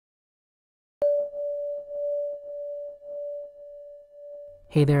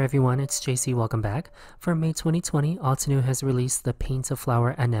Hey there everyone, it's JC, welcome back. For May 2020, Altenew has released the Paint to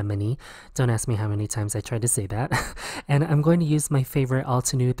Flower Anemone. Don't ask me how many times I tried to say that. And I'm going to use my favorite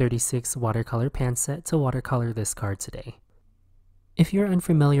Altenew 36 watercolor pan set to watercolor this card today. If you're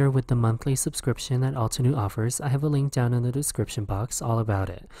unfamiliar with the monthly subscription that Altenew offers, I have a link down in the description box all about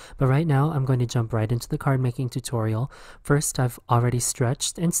it. But right now, I'm going to jump right into the card making tutorial. First, I've already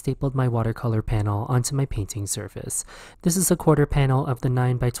stretched and stapled my watercolor panel onto my painting surface. This is a quarter panel of the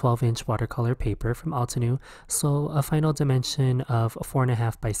 9 by 12 inch watercolor paper from Altenew, so a final dimension of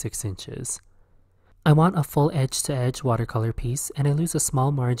 4.5 by 6 inches. I want a full edge-to-edge watercolor piece, and I lose a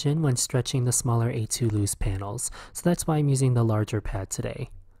small margin when stretching the smaller A2 loose panels, so that's why I'm using the larger pad today.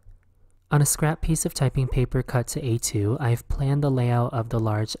 On a scrap piece of typing paper cut to A2, I've planned the layout of the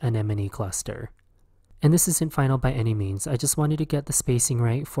large anemone cluster. And this isn't final by any means, I just wanted to get the spacing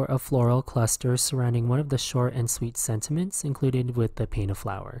right for a floral cluster surrounding one of the short and sweet sentiments included with the paint a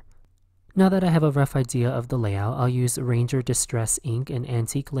flower. Now that I have a rough idea of the layout, I'll use Ranger Distress ink and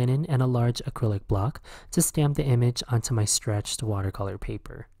antique linen and a large acrylic block to stamp the image onto my stretched watercolor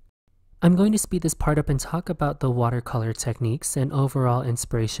paper. I'm going to speed this part up and talk about the watercolor techniques and overall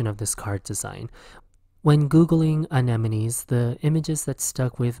inspiration of this card design. When Googling anemones, the images that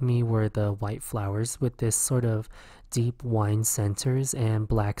stuck with me were the white flowers with this sort of deep wine centers and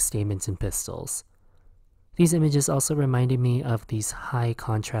black stamens and pistils. These images also reminded me of these high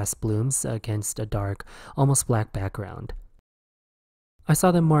contrast blooms against a dark, almost black background. I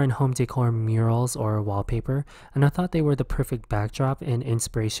saw them more in home decor murals or wallpaper, and I thought they were the perfect backdrop and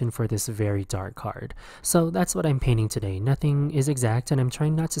inspiration for this very dark card. So that's what I'm painting today. Nothing is exact, and I'm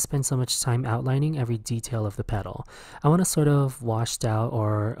trying not to spend so much time outlining every detail of the petal. I want a sort of washed out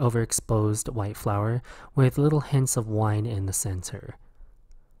or overexposed white flower with little hints of wine in the center.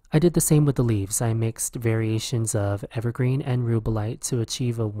 I did the same with the leaves. I mixed variations of evergreen and rubellite to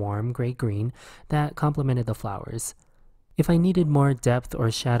achieve a warm gray-green that complemented the flowers. If I needed more depth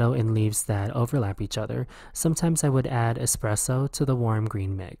or shadow in leaves that overlap each other, sometimes I would add espresso to the warm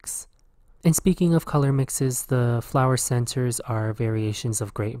green mix. And speaking of color mixes, the flower centers are variations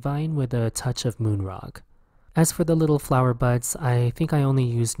of grapevine with a touch of moonrock. As for the little flower buds, I think I only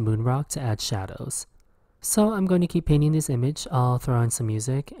used moonrock to add shadows. So I'm going to keep painting this image. I'll throw on some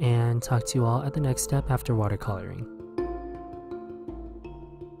music and talk to you all at the next step after watercoloring.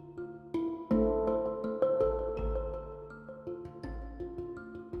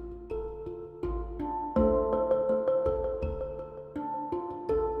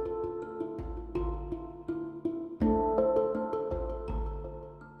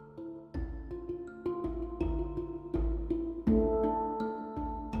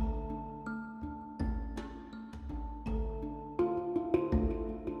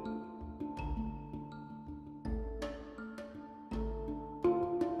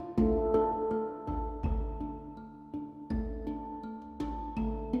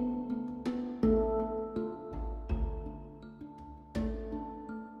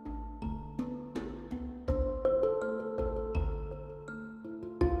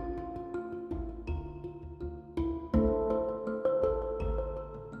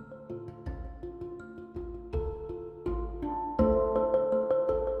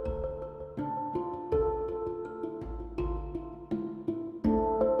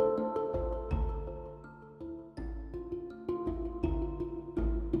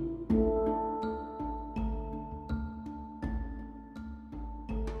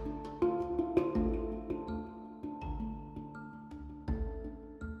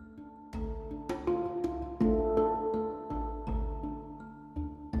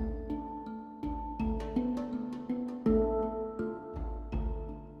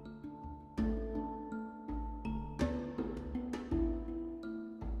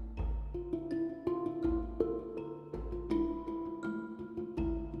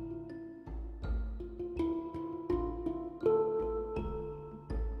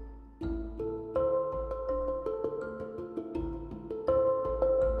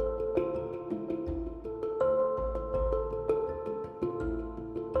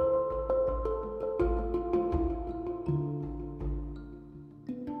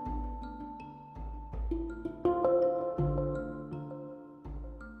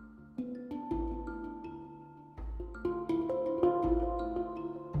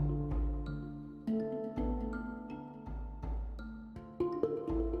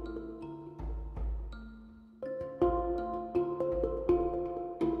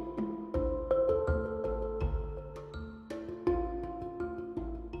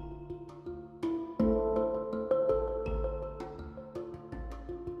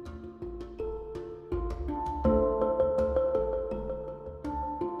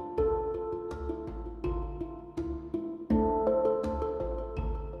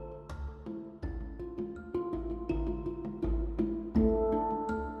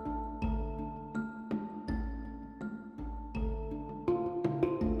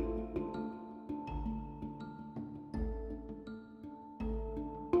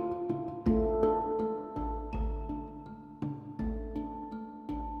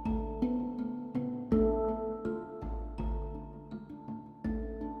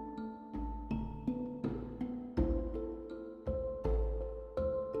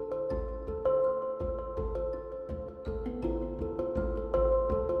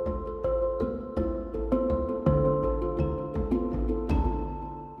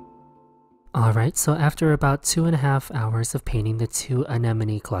 Alright, so after about 2.5 hours of painting the two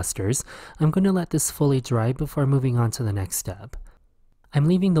anemone clusters, I'm going to let this fully dry before moving on to the next step. I'm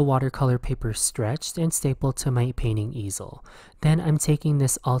leaving the watercolor paper stretched and stapled to my painting easel. Then I'm taking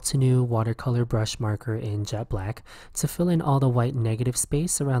this Altenew watercolor brush marker in jet black to fill in all the white negative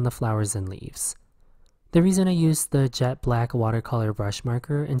space around the flowers and leaves. The reason I used the jet black watercolor brush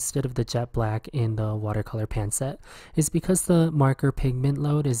marker instead of the jet black in the watercolor pan set is because the marker pigment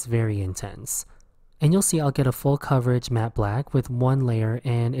load is very intense. And you'll see I'll get a full coverage matte black with one layer,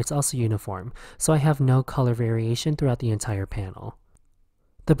 and it's also uniform, so I have no color variation throughout the entire panel.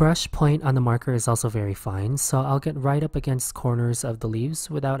 The brush point on the marker is also very fine, so I'll get right up against corners of the leaves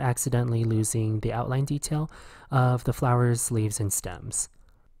without accidentally losing the outline detail of the flowers, leaves, and stems.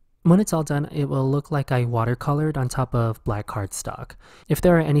 When it's all done, it will look like I watercolored on top of black cardstock. If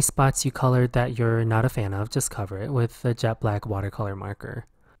there are any spots you colored that you're not a fan of, just cover it with the jet black watercolor marker.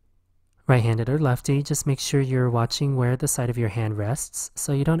 Right-handed or lefty, just make sure you're watching where the side of your hand rests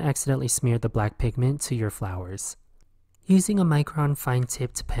so you don't accidentally smear the black pigment to your flowers. Using a micron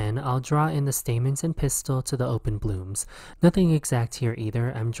fine-tipped pen, I'll draw in the stamens and pistil to the open blooms. Nothing exact here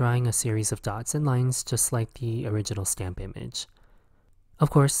either, I'm drawing a series of dots and lines just like the original stamp image. Of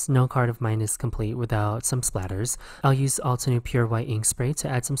course, no card of mine is complete without some splatters. I'll use Altenew Pure White ink spray to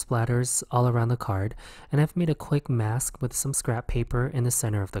add some splatters all around the card, and I've made a quick mask with some scrap paper in the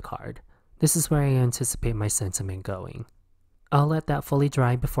center of the card. This is where I anticipate my sentiment going. I'll let that fully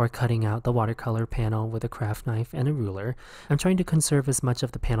dry before cutting out the watercolor panel with a craft knife and a ruler. I'm trying to conserve as much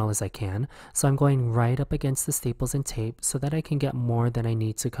of the panel as I can, so I'm going right up against the staples and tape so that I can get more than I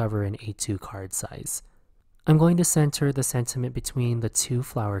need to cover an A2 card size. I'm going to center the sentiment between the two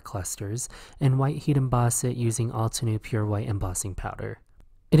flower clusters and white heat emboss it using Altenew Pure White embossing powder.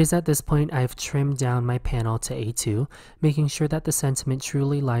 It is at this point I've trimmed down my panel to A2, making sure that the sentiment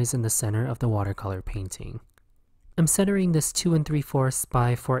truly lies in the center of the watercolor painting. I'm centering this 2 3/4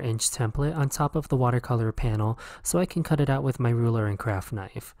 by 4 inch template on top of the watercolor panel so I can cut it out with my ruler and craft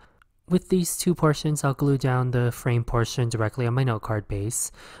knife. With these two portions, I'll glue down the frame portion directly on my note card base.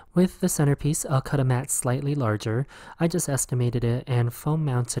 With the centerpiece, I'll cut a mat slightly larger. I just estimated it and foam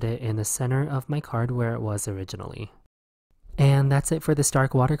mounted it in the center of my card where it was originally. And that's it for this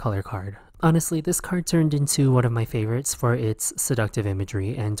dark watercolor card. Honestly, this card turned into one of my favorites for its seductive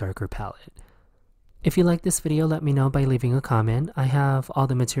imagery and darker palette. If you like this video, let me know by leaving a comment. I have all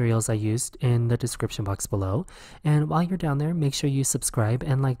the materials I used in the description box below. And while you're down there, make sure you subscribe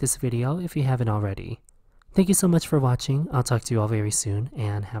and like this video if you haven't already. Thank you so much for watching. I'll talk to you all very soon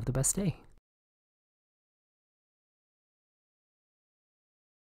and have the best day.